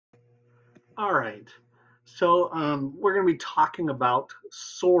All right. So we're going to be talking about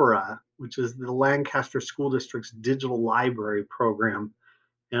Sora, which is the Lancaster School District's digital library program,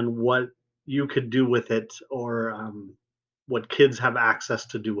 and what you could do with it, or what kids have access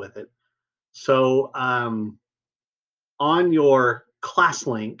to do with it. So on your class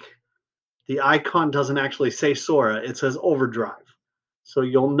link, the icon doesn't actually say Sora; it says Overdrive. So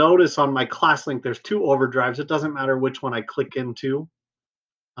you'll notice on my class link, there's two overdrives. It doesn't matter which one I click into.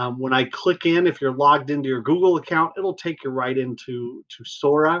 When I click in, if you're logged into your Google account, it'll take you right into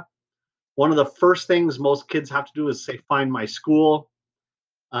Sora. One of the first things most kids have to do is say, find my school.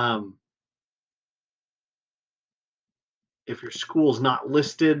 Um, if your school's not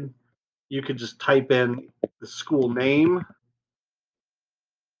listed, you could just type in the school name.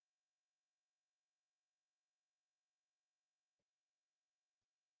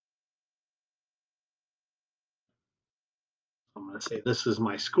 I'm going to say, this is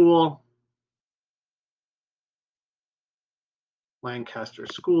my school, Lancaster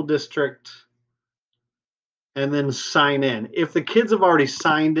School District, and then sign in. If the kids have already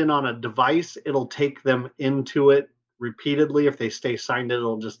signed in on a device, it'll take them into it repeatedly. If they stay signed in,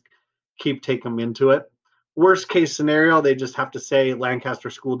 it'll just keep taking them into it. Worst case scenario, they just have to say Lancaster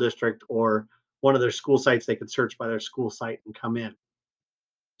School District or one of their school sites. They could search by their school site and come in.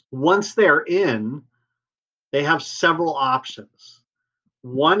 Once they're in, they have several options.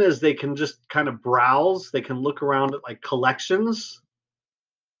 One is they can just kind of browse. They can look around at like collections.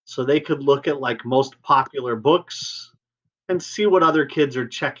 So they could look at like most popular books and see what other kids are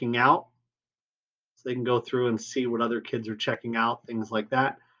checking out. So they can go through and see what other kids are checking out, things like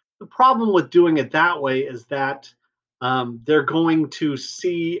that. The problem with doing it that way is that they're going to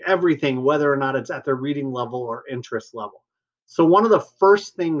see everything, whether or not it's at their reading level or interest level. So one of the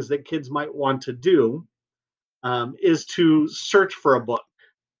first things that kids might want to do is to search for a book.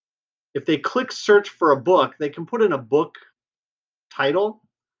 If they click search for a book, they can put in a book title,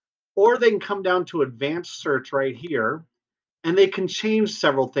 or they can come down to advanced search right here, and they can change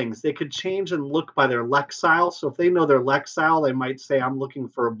several things. They could change and look by their Lexile. So if they know their Lexile, they might say, I'm looking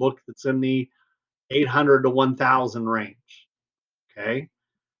for a book that's in the 800 to 1000 range. Okay.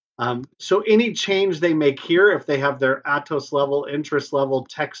 So any change they make here, if they have their Atos level, interest level,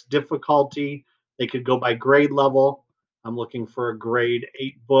 text difficulty, they could go by grade level. I'm looking for a grade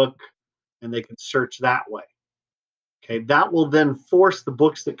 8 book, and they can search that way. Okay, that will then force the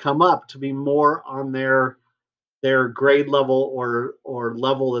books that come up to be more on their grade level or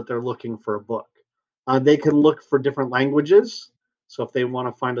level that they're looking for a book. They can look for different languages. So if they want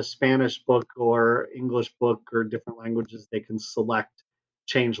to find a Spanish book or English book or different languages, they can select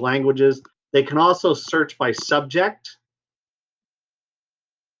change languages. They can also search by subject.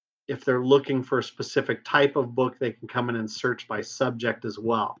 If they're looking for a specific type of book, they can come in and search by subject as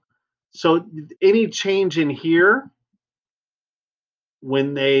well. So any change in here,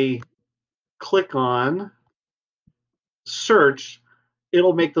 when they click on search,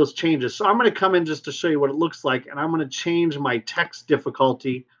 it'll make those changes. So I'm going to come in just to show you what it looks like, and I'm going to change my text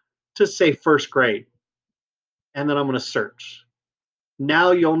difficulty to say first grade, and then I'm going to search.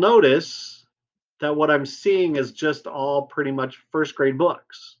 Now you'll notice that what I'm seeing is just all pretty much first grade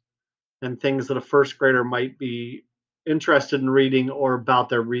books and things that a first grader might be interested in reading or about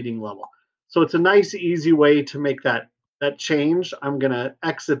their reading level. So it's a nice, easy way to make that change. I'm going to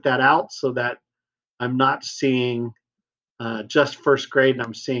exit that out so that I'm not seeing just first grade, and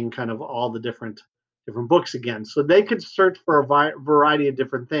I'm seeing kind of all the different books again. So they could search for a variety of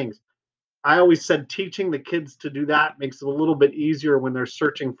different things. I always said teaching the kids to do that makes it a little bit easier when they're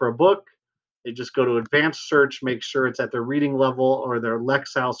searching for a book. They just go to advanced search, make sure it's at their reading level or their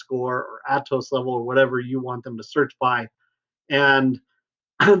Lexile score or Atos level or whatever you want them to search by, and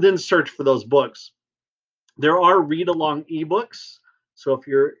then search for those books. There are read-along ebooks. So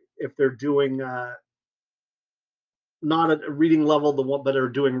if they're doing not at a reading level, the one but are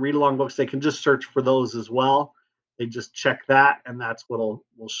doing read along books, they can just search for those as well. They just check that, and that's what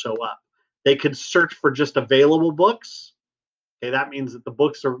will show up. They could search for just available books. Okay, that means that the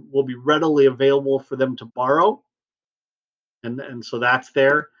books will be readily available for them to borrow, and so that's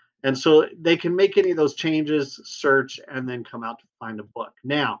there. And so they can make any of those changes, search, and then come out to find a book.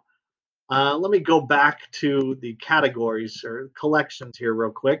 Now, let me go back to the categories or collections here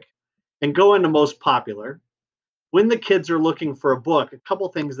real quick, and go into most popular. When the kids are looking for a book, a couple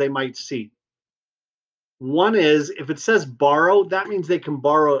things they might see. One is if it says borrow, that means they can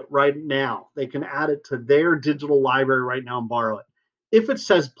borrow it right now. They can add it to their digital library right now and borrow it. If it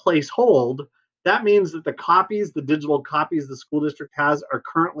says place hold, that means that the digital copies the school district has are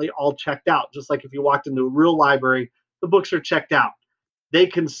currently all checked out. Just like if you walked into a real library, the books are checked out. They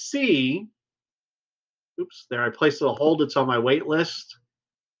can see oops, there, I placed a hold. It's on my wait list.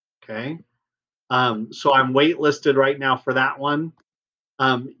 Okay. So I'm waitlisted right now for that one.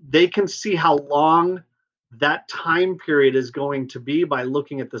 They can see how long that time period is going to be by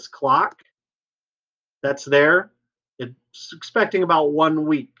looking at this clock that's there. It's expecting about 1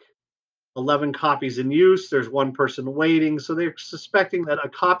 week. 11 copies in use. There's one person waiting. So they're suspecting that a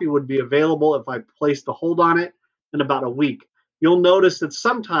copy would be available if I placed a hold on it in about a week. You'll notice that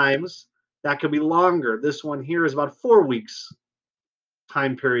sometimes that could be longer. This one here is about 4 weeks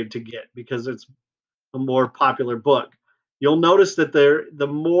time period to get because it's a more popular book. You'll notice that the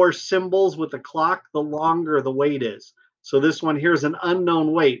more symbols with the clock, the longer the wait is. So this one here is an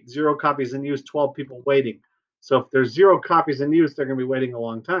unknown wait, 0 copies in use, 12 people waiting. So if there's 0 copies in use, they're going to be waiting a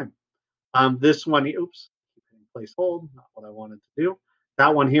long time. This one, oops, place hold, not what I wanted to do.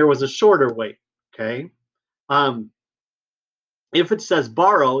 That one here was a shorter wait, okay? If it says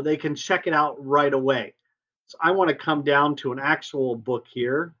borrow, they can check it out right away. So I want to come down to an actual book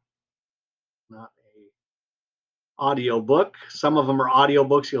here, not a audio book. Some of them are audio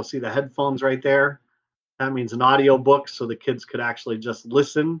books. You'll see the headphones right there. That means an audio book, so the kids could actually just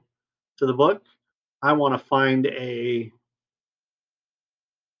listen to the book. I want to find a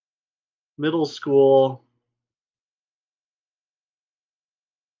middle school.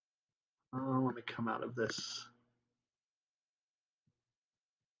 Let me come out of this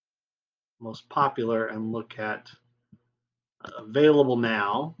most popular and look at available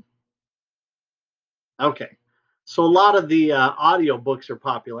now. Okay, so a lot of the audio books are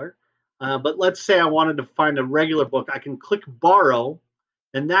popular, but let's say I wanted to find a regular book. I can click borrow,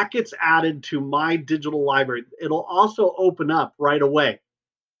 and that gets added to my digital library. It'll also open up right away.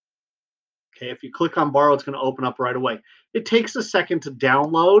 Okay, if you click on borrow, it's going to open up right away. It takes a second to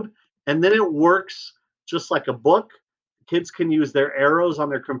download, and then it works just like a book. Kids can use their arrows on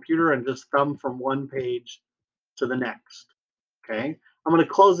their computer and just thumb from one page to the next. Okay, I'm going to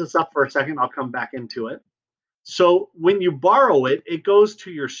close this up for a second. I'll come back into it. So when you borrow it, it goes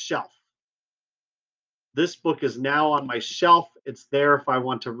to your shelf. This book is now on my shelf. It's there if I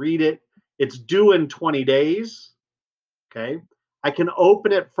want to read it. It's due in 20 days. Okay. I can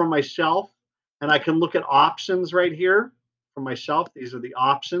open it from my shelf and I can look at options right here from my shelf. These are the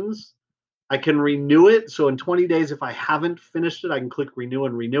options. I can renew it. So in 20 days, if I haven't finished it, I can click renew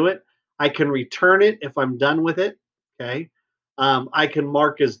and renew it. I can return it if I'm done with it. Okay. I can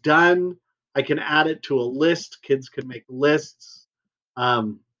mark as done. I can add it to a list. Kids can make lists.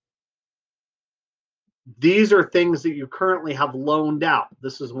 These are things that you currently have loaned out.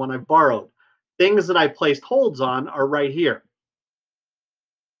 This is one I've borrowed. Things that I placed holds on are right here.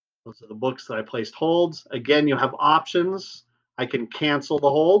 Those are the books that I placed holds. Again, you have options. I can cancel the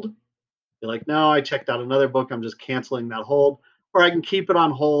hold. Be like, no, I checked out another book. I'm just canceling that hold. Or I can keep it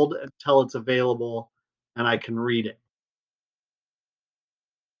on hold until it's available and I can read it.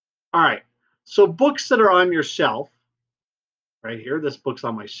 All right. So books that are on your shelf, right here, this book's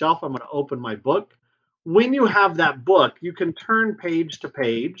on my shelf. I'm going to open my book. When you have that book, you can turn page to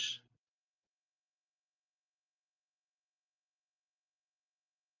page.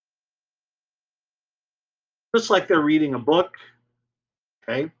 Just like they're reading a book.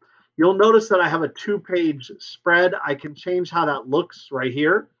 Okay. You'll notice that I have a 2-page spread. I can change how that looks right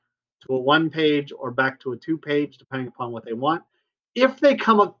here to a 1-page or back to a 2-page, depending upon what they want. If they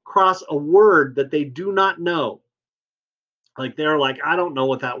come across a word that they do not know, like they're like, I don't know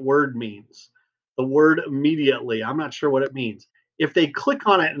what that word means. The word immediately, I'm not sure what it means. If they click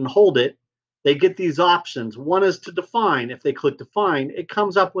on it and hold it, they get these options. One is to define. If they click define, it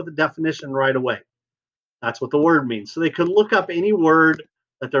comes up with a definition right away. That's what the word means. So they can look up any word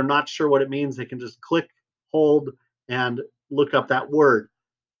that they're not sure what it means. They can just click, hold, and look up that word.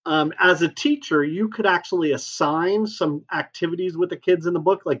 As a teacher, you could actually assign some activities with the kids in the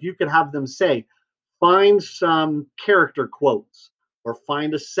book. Like you could have them say, find some character quotes or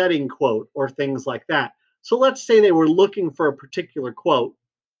find a setting quote or things like that. So let's say they were looking for a particular quote.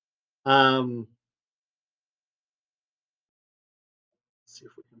 Let's see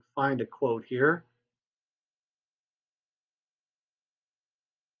if we can find a quote here.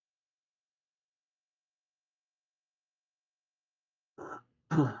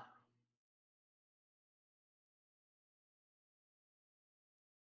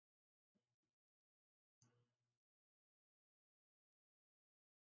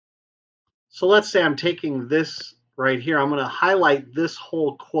 So let's say I'm taking this right here. I'm going to highlight this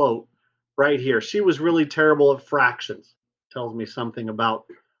whole quote right here. She was really terrible at fractions. Tells me something about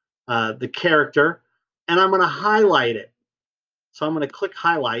the character. And I'm going to highlight it. So I'm going to click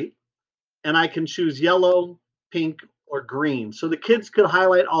highlight. And I can choose yellow, pink, or green. So the kids could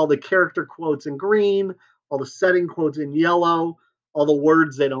highlight all the character quotes in green, all the setting quotes in yellow, all the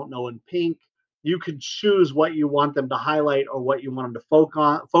words they don't know in pink. You could choose what you want them to highlight or what you want them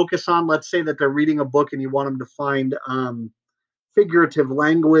to focus on. Let's say that they're reading a book and you want them to find figurative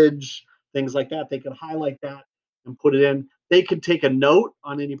language, things like that. They could highlight that and put it in. They could take a note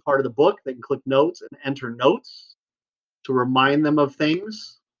on any part of the book. They can click notes and enter notes to remind them of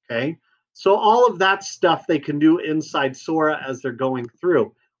things. Okay. So all of that stuff they can do inside Sora as they're going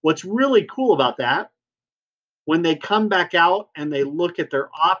through. What's really cool about that, when they come back out and they look at their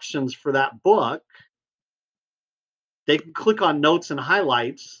options for that book, they can click on notes and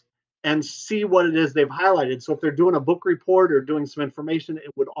highlights and see what it is they've highlighted. So if they're doing a book report or doing some information,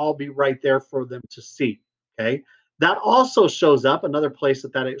 it would all be right there for them to see. Okay. That also shows up, another place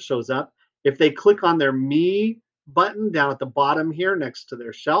that it shows up. If they click on their Me button down at the bottom here next to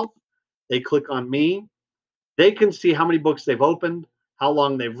their shelf, they click on Me, they can see how many books they've opened, how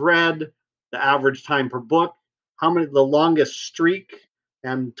long they've read, the average time per book, the longest streak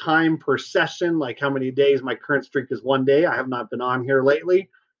and time per session, like how many days. My current streak is 1 day. I have not been on here lately.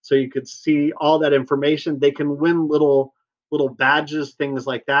 So you could see all that information. They can win little badges, things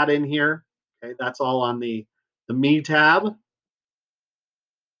like that in here. Okay, that's all on the Me tab.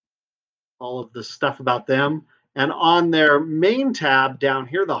 All of the stuff about them. And on their main tab down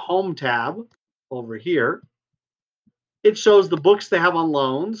here, the Home tab over here, it shows the books they have on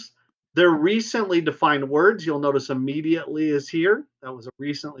loans. Their recently defined words, you'll notice immediately is here. That was a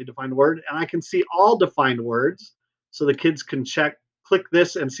recently defined word. And I can see all defined words. So the kids can click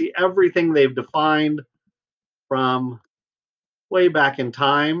this and see everything they've defined from way back in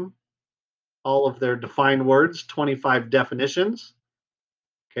time. All of their defined words, 25 definitions.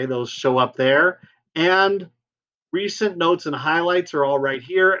 Okay, those show up there. And recent notes and highlights are all right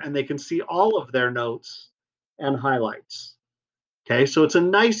here. And they can see all of their notes and highlights. Okay, so it's a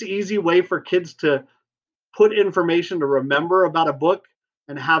nice, easy way for kids to put information to remember about a book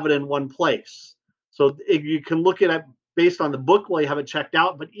and have it in one place. So you can look at it based on the book while you have it checked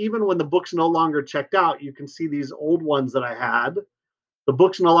out, but even when the book's no longer checked out, you can see these old ones that I had. The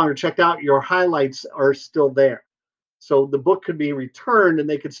book's no longer checked out, your highlights are still there. So the book could be returned and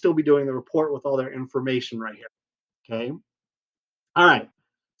they could still be doing the report with all their information right here. Okay. All right.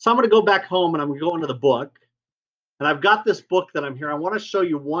 So I'm going to go back home and I'm going to go into the book. And I've got this book that I'm here. I want to show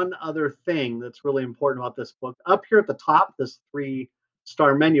you one other thing that's really important about this book. Up here at the top, this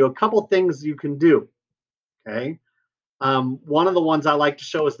 3-star menu, a couple things you can do. Okay. One of the ones I like to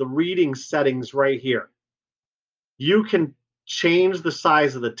show is the reading settings right here. You can change the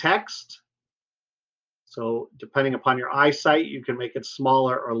size of the text. So depending upon your eyesight, you can make it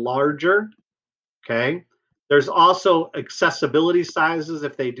smaller or larger. Okay. There's also accessibility sizes.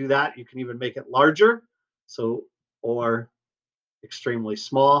 If they do that, you can even make it larger. So, or extremely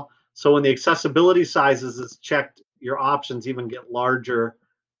small. So when the accessibility sizes is checked, your options even get larger,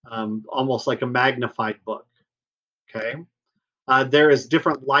 almost like a magnified book. Okay. There is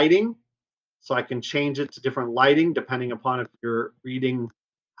different lighting. So I can change it to different lighting depending upon if you're reading,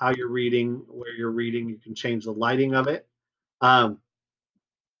 how you're reading, where you're reading. You can change the lighting of it. And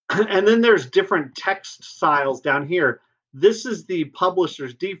then there's different text styles down here. This is the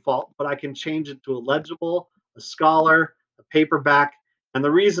publisher's default, but I can change it to a legible, a scholar, a paperback. And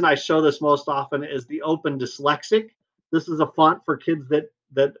the reason I show this most often is the Open Dyslexic. This is a font for kids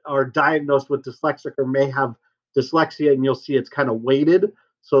that are diagnosed with dyslexic or may have dyslexia, and you'll see it's kind of weighted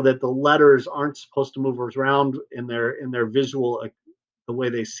so that the letters aren't supposed to move around in their visual, the way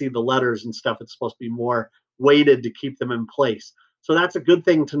they see the letters and stuff. It's supposed to be more weighted to keep them in place. So that's a good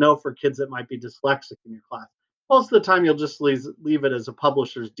thing to know for kids that might be dyslexic in your class. Most of the time, you'll just leave it as a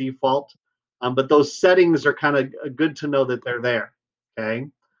publisher's default, but those settings are kind of good to know that they're there. Okay.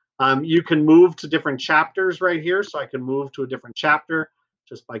 You can move to different chapters right here. So I can move to a different chapter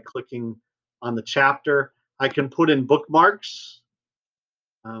just by clicking on the chapter. I can put in bookmarks,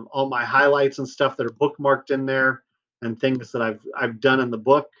 all my highlights and stuff that are bookmarked in there, and things that I've done in the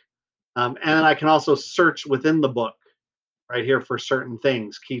book. And I can also search within the book right here for certain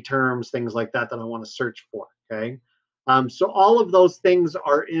things, key terms, things like that I want to search for. Okay. So all of those things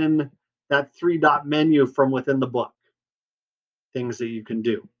are in that 3-dot menu from within the book, things that you can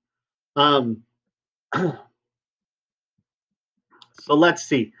do. So let's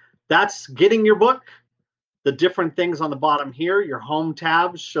see. That's getting your book. The different things on the bottom here, your home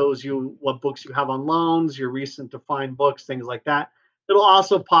tab shows you what books you have on loans, your recent defined books, things like that. It'll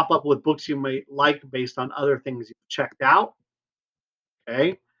also pop up with books you might like based on other things you've checked out.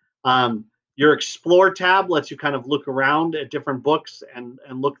 Okay. Your Explore tab lets you kind of look around at different books and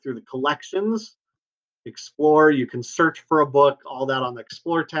look through the collections. Explore, you can search for a book, all that on the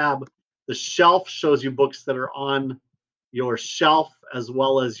Explore tab. The shelf shows you books that are on your shelf, as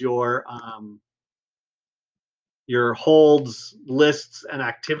well as your holds, lists, and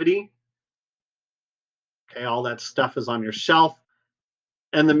activity. Okay, all that stuff is on your shelf.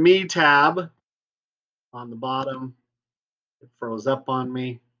 And the Me tab on the bottom, it froze up on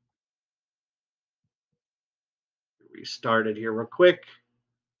me. Restart it here real quick.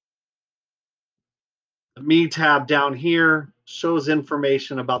 The Me tab down here shows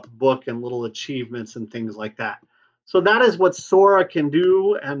information about the book and little achievements and things like that. So that is what Sora can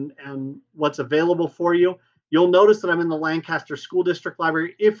do and what's available for you. You'll notice that I'm in the Lancaster School District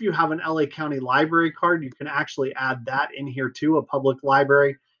Library. If you have an LA County Library card, you can actually add that in here too, a public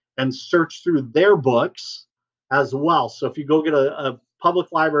library, and search through their books as well. So if you go get a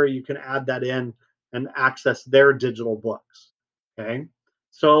public library, you can add that in and access their digital books. Okay.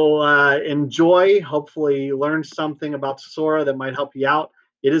 So enjoy. Hopefully, you learned something about Sora that might help you out.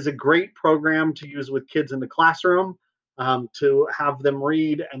 It is a great program to use with kids in the classroom to have them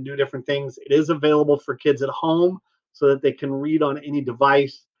read and do different things. It is available for kids at home so that they can read on any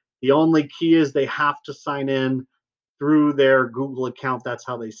device. The only key is they have to sign in through their Google account. That's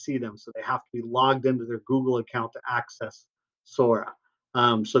how they see them. So they have to be logged into their Google account to access Sora.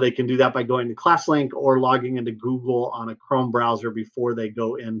 So they can do that by going to ClassLink or logging into Google on a Chrome browser before they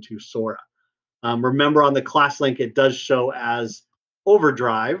go into Sora. Remember on the ClassLink, it does show as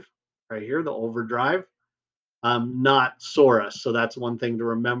Overdrive, right here, the Overdrive, not Sora. So that's one thing to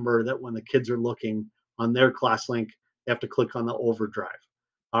remember, that when the kids are looking on their ClassLink, they have to click on the Overdrive.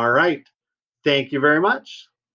 All right. Thank you very much.